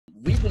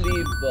We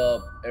believe,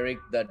 Eric,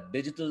 that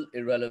digital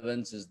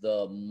irrelevance is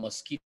the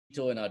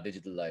mosquito in our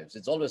digital lives.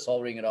 It's always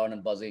hovering around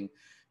and buzzing.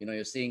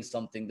 You're seeing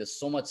something. There's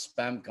so much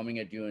spam coming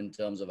at you in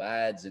terms of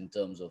ads, in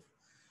terms of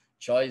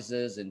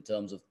choices, in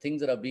terms of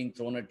things that are being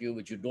thrown at you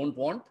which you don't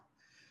want.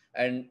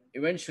 And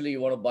eventually, you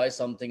want to buy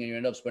something and you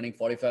end up spending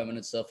 45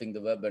 minutes surfing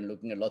the web and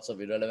looking at lots of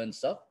irrelevant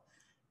stuff.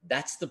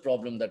 That's the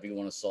problem that we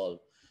want to solve.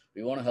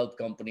 We want to help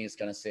companies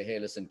kind of say, hey,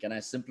 listen, can I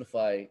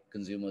simplify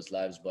consumers'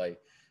 lives by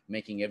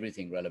making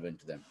everything relevant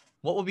to them?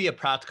 What would be a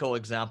practical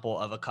example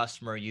of a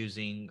customer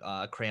using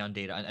Crayon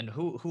Data, and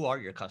who are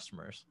your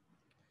customers?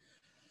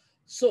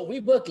 So we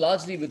work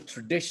largely with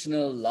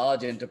traditional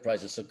large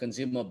enterprises, so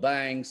consumer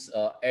banks,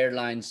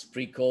 airlines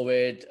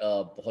pre-COVID,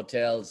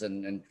 hotels,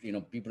 and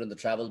people in the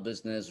travel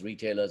business,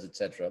 retailers,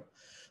 etc.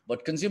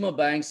 But consumer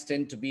banks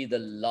tend to be the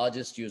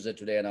largest user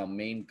today in our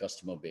main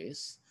customer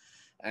base.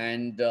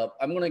 And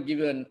I'm going to give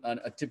you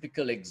a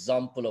typical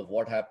example of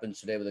what happens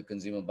today with a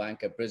consumer bank.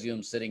 I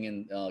presume sitting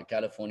in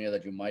California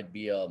that you might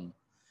be,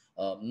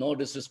 no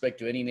disrespect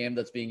to any name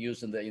that's being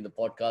used in the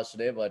podcast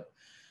today, but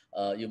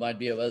you might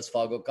be a Wells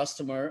Fargo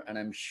customer, and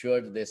I'm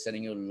sure that they're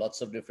sending you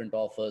lots of different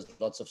offers,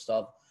 lots of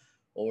stuff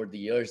over the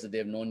years that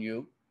they've known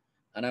you.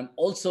 And I'm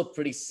also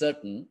pretty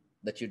certain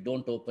that you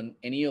don't open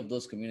any of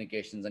those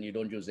communications and you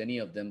don't use any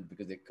of them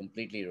because they're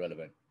completely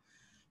irrelevant.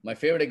 My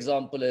favorite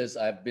example is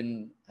I've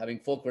been having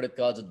 4 credit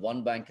cards at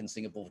one bank in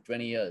Singapore for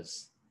 20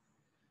 years.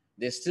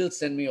 They still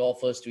send me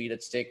offers to eat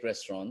at steak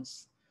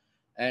restaurants.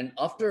 And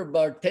after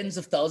about tens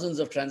of thousands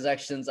of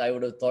transactions, I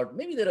would have thought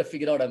maybe they'd have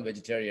figured out I'm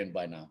vegetarian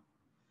by now.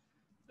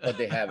 But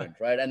they haven't,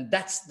 right? And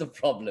that's the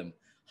problem.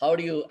 How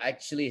do you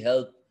actually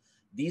help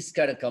these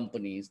kind of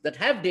companies that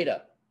have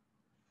data?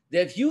 They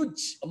have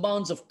huge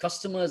amounts of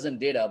customers and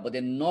data, but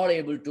they're not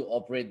able to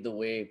operate the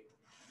way,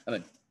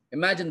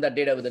 imagine that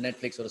data with a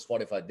Netflix or a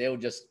Spotify. They would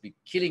just be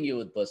killing you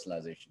with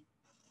personalization.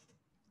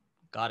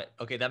 Got it.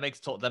 Okay, that makes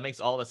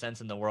all the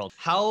sense in the world.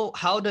 How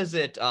does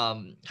it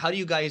how do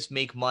you guys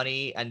make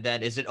money, and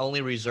then is it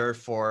only reserved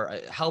for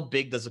how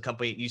big does the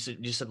company, you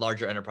said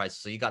larger enterprises,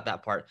 so you got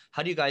that part.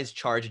 How do you guys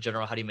charge in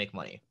general? How do you make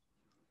money?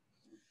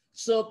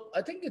 So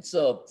I think it's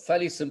a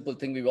fairly simple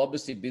thing. We've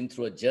obviously been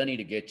through a journey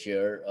to get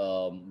here.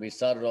 We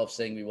started off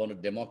saying we want to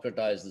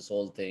democratize this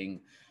whole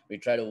thing. We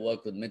try to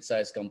work with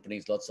mid-sized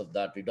companies, lots of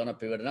that. We've done a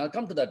pivot, and I'll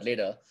come to that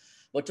later.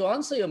 But to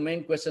answer your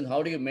main question,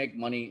 how do you make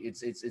money?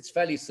 It's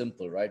fairly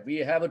simple, right? We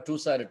have a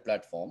two-sided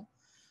platform.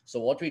 So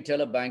what we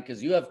tell a bank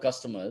is you have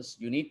customers.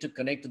 You need to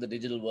connect to the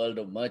digital world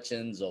of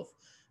merchants, of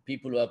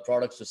people who have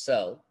products to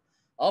sell.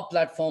 Our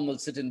platform will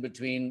sit in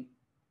between,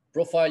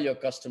 profile your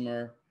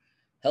customer,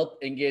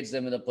 help engage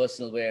them in a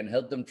personal way, and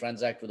help them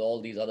transact with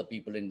all these other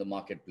people in the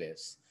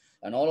marketplace.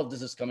 And all of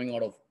this is coming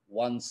out of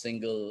one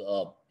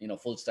single,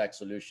 full stack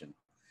solution.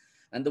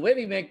 And the way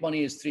we make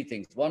money is 3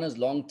 things. One is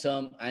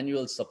long-term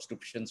annual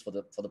subscriptions for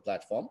the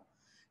platform.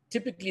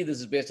 Typically,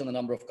 this is based on the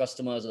number of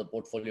customers or the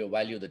portfolio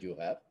value that you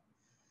have.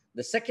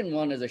 The second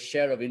one is a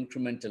share of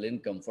incremental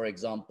income. For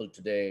example,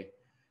 today,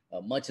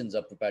 merchants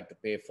are prepared to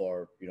pay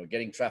for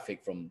getting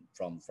traffic from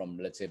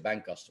let's say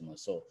bank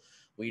customers. So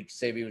we'd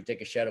say we will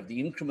take a share of the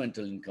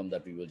incremental income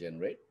that we will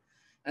generate.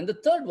 And the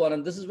third one,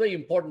 and this is very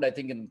important, I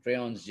think, in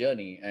Crayon's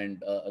journey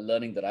and a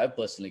learning that I've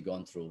personally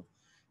gone through,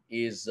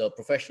 is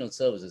professional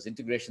services,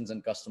 integrations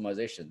and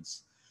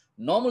customizations.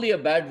 Normally a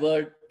bad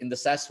word in the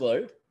SaaS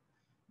world,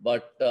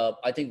 but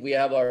I think we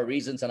have our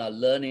reasons and our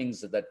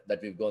learnings that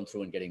we've gone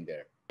through in getting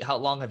there. How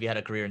long have you had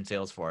a career in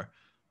sales for?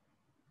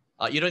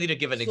 You don't need to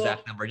give an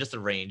exact number, just a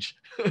range.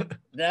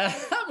 Nah,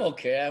 I'm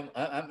okay.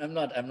 I'm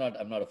not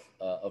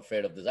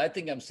afraid of this. I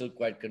think I'm still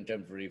quite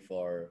contemporary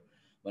for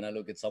when I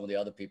look at some of the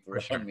other people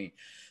around me.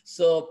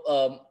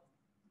 So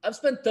I've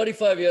spent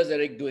 35 years,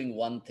 Eric, doing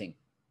one thing,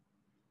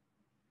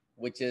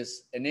 which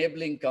is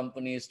enabling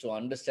companies to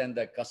understand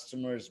their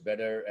customers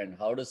better and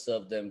how to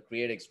serve them,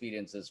 create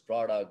experiences,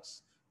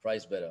 products,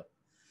 price better.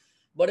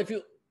 But if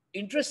you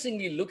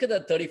interestingly look at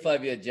that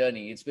 35-year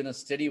journey, it's been a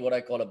steady, what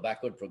I call a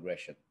backward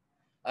progression.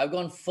 I've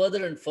gone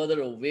further and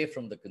further away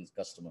from the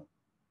customer.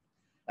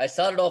 I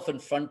started off in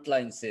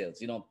frontline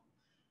sales.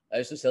 I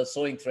used to sell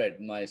sewing thread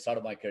in my start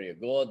of my career.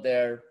 Go out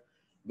there,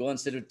 go and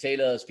sit with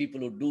tailors, people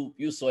who do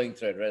use sewing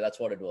thread, right? That's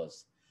what it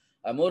was.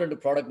 I'm more into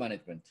product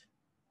management.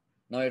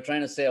 Now you're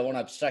trying to say, I want to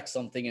abstract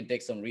something and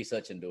take some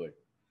research and do it.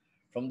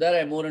 From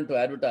there, I'm more into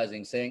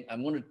advertising, saying,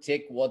 I'm going to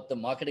take what the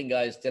marketing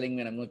guy is telling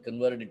me and I'm going to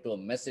convert it into a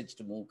message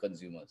to move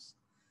consumers.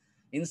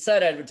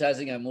 Inside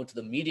advertising, I moved to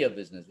the media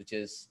business, which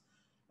is,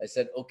 I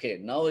said, okay,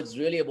 now it's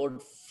really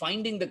about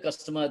finding the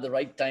customer at the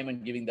right time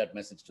and giving that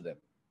message to them.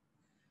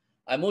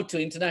 I moved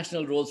to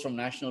international roles, from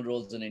national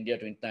roles in India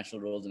to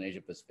international roles in Asia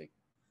Pacific.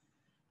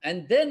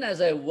 And then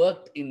as I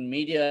worked in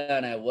media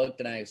and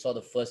I saw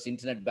the first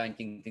internet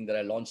banking thing that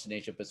I launched in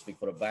Asia Pacific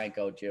for a bank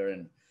out here,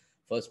 and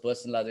first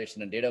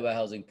personalization and data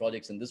warehousing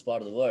projects in this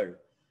part of the world,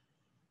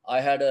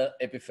 I had an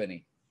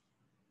epiphany.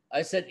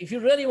 I said, if you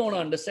really want to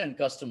understand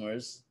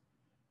customers,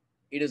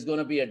 it is going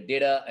to be a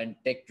data and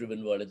tech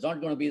driven world. It's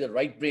not going to be the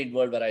right brain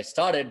world where I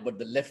started, but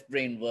the left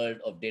brain world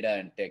of data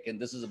and tech.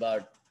 And this is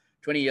about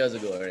 20 years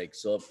ago, Eric.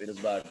 So it was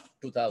about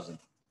 2000.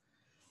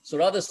 So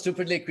rather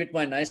stupidly quit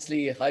my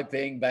nicely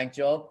high-paying bank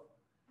job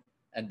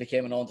and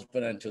became an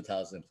entrepreneur in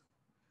 2000.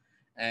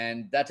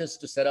 And that is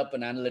to set up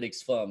an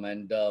analytics firm.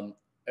 And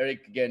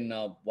Eric, again,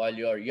 while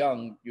you're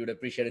young, you'd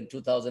appreciate in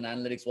 2000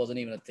 analytics wasn't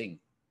even a thing,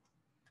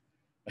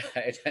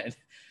 right? And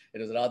it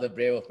was rather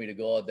brave of me to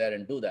go out there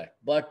and do that.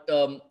 But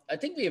I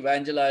think we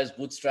evangelized,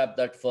 bootstrapped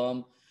that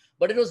firm.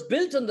 But it was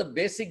built on the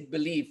basic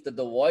belief that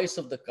the voice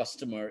of the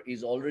customer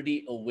is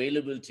already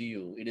available to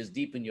you. It is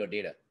deep in your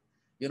data.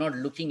 You're not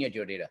looking at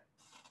your data,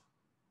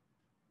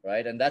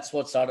 right? And that's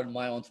what started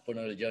my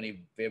entrepreneurial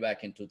journey way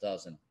back in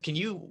 2000. Can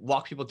you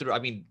walk people through, I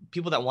mean,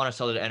 people that want to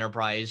sell to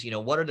enterprise,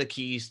 what are the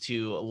keys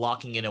to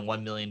locking in a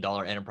 $1 million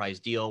enterprise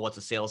deal? What's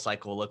the sales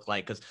cycle look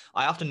like? Because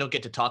I often don't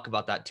get to talk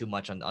about that too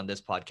much on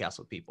this podcast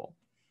with people.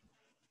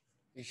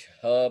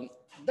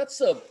 That's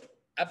a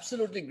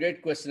absolutely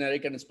great question,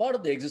 Eric. And it's part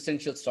of the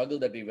existential struggle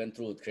that we went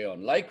through with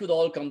Crayon. Like with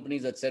all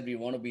companies that said we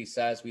want to be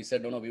SaaS, we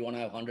said, no, we want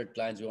to have 100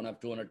 clients, we want to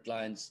have 200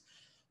 clients.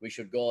 We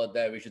should go out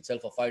there, we should sell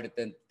for $5,000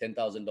 to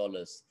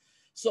 $10,000.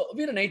 So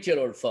we're an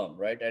 8-year-old firm,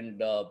 right?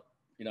 And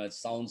it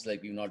sounds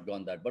like we've not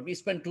gone that, but we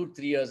spent 2-3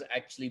 years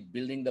actually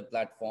building the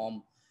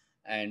platform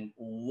and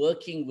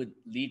working with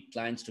lead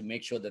clients to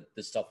make sure that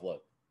this stuff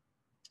worked.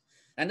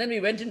 And then we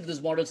went into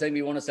this model saying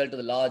we want to sell to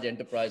the large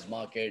enterprise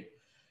market.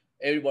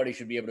 Everybody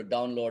should be able to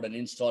download and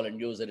install and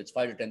use it. It's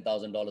 $5,000 to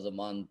 $10,000 a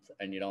month,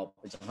 and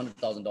it's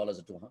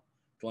 $100,000 to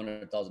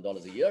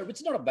 $200,000 a year,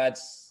 which is not a bad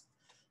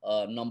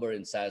number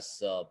in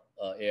SaaS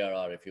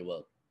ARR, if you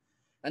will.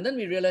 And then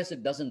we realized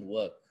it doesn't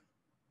work.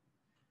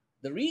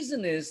 The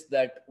reason is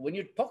that when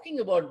you're talking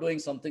about doing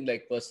something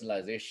like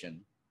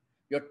personalization,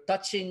 you're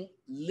touching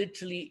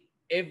literally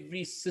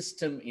every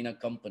system in a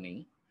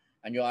company,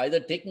 and you're either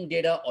taking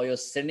data or you're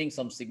sending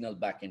some signal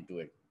back into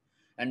it.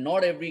 And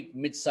not every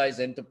mid-sized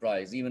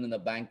enterprise, even in the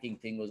banking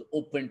thing, was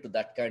open to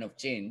that kind of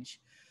change,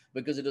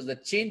 because it was the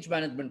change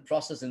management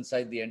process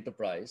inside the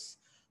enterprise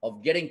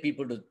of getting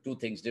people to do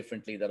things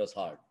differently that was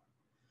hard.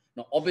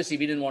 Now, obviously,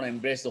 we didn't want to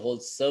embrace the whole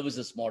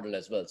services model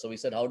as well. So we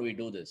said, how do we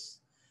do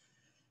this?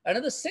 And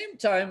at the same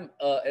time,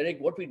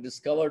 Eric, what we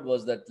discovered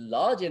was that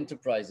large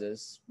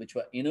enterprises, which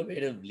were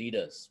innovative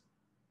leaders,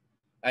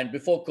 and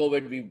before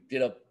COVID, we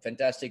did a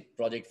fantastic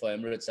project for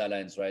Emirates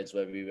Airlines, right? So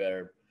where we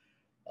were,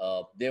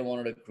 they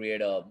wanted to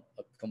create a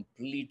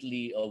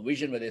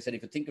vision where they said,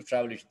 if you think of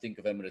travel, you should think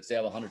of Emirates. They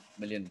have 100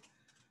 million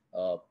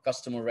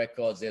customer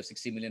records. They have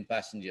 60 million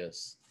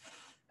passengers.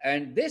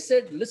 And they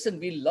said, listen,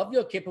 we love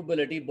your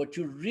capability, but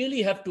you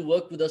really have to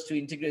work with us to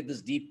integrate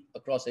this deep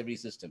across every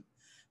system.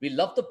 We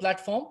love the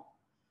platform,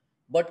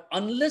 but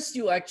unless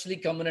you actually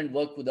come in and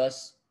work with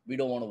us, we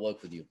don't want to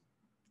work with you,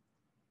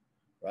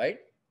 right?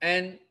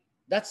 And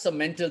that's a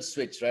mental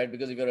switch, right?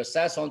 Because if you're a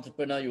SaaS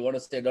entrepreneur, you want to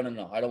say,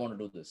 no, I don't want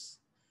to do this.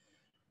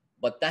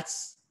 But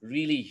that's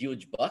really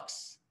huge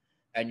bucks,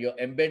 and you're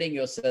embedding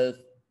yourself.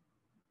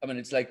 I mean,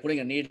 it's like putting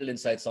a needle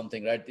inside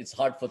something, right? It's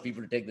hard for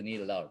people to take the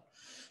needle out.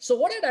 So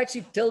what I'd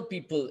actually tell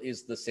people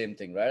is the same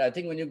thing, right? I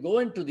think when you go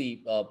into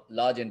the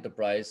large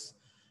enterprise,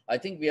 I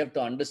think we have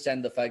to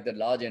understand the fact that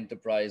large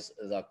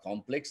enterprises are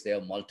complex. They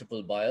have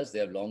multiple buyers. They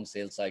have long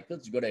sales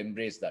cycles. You got to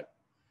embrace that.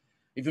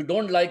 If you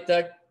don't like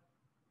that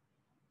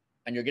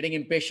and you're getting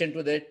impatient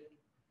with it,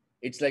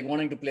 it's like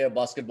wanting to play a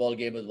basketball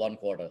game with 1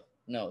 quarter.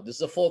 No, this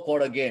is a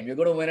 4-quarter game. You're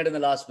going to win it in the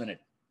last minute.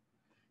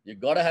 You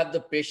got to have the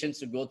patience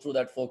to go through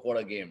that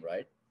 4-quarter game,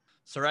 right?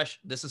 Suresh,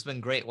 this has been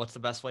great. What's the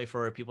best way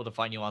for people to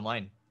find you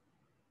online?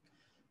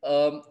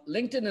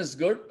 LinkedIn is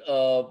good.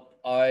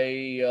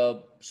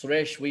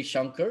 Suresh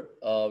Shankar.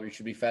 It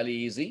should be fairly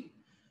easy.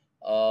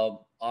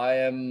 I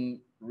am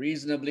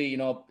reasonably,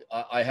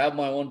 I have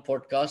my own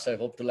podcast. I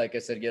hope to, like I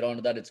said, get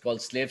onto that. It's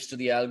called Slaves to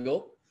the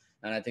Algo.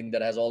 And I think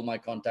that has all my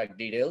contact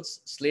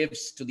details.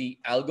 Slaves to the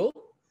Algo.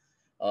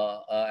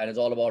 And it's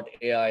all about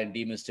AI and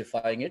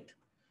demystifying it.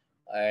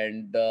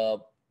 And I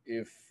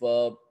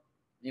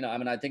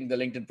think the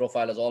LinkedIn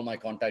profile has all my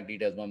contact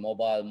details, my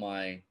mobile,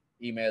 my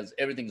emails,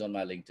 everything's on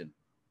my LinkedIn.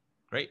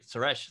 Great.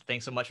 Suresh,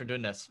 thanks so much for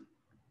doing this.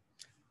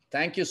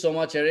 Thank you so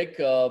much, Eric.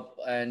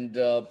 And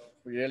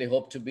we really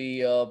hope to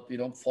be,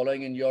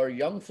 following in your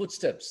young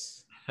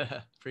footsteps.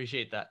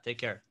 Appreciate that. Take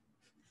care.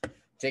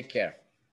 Take care.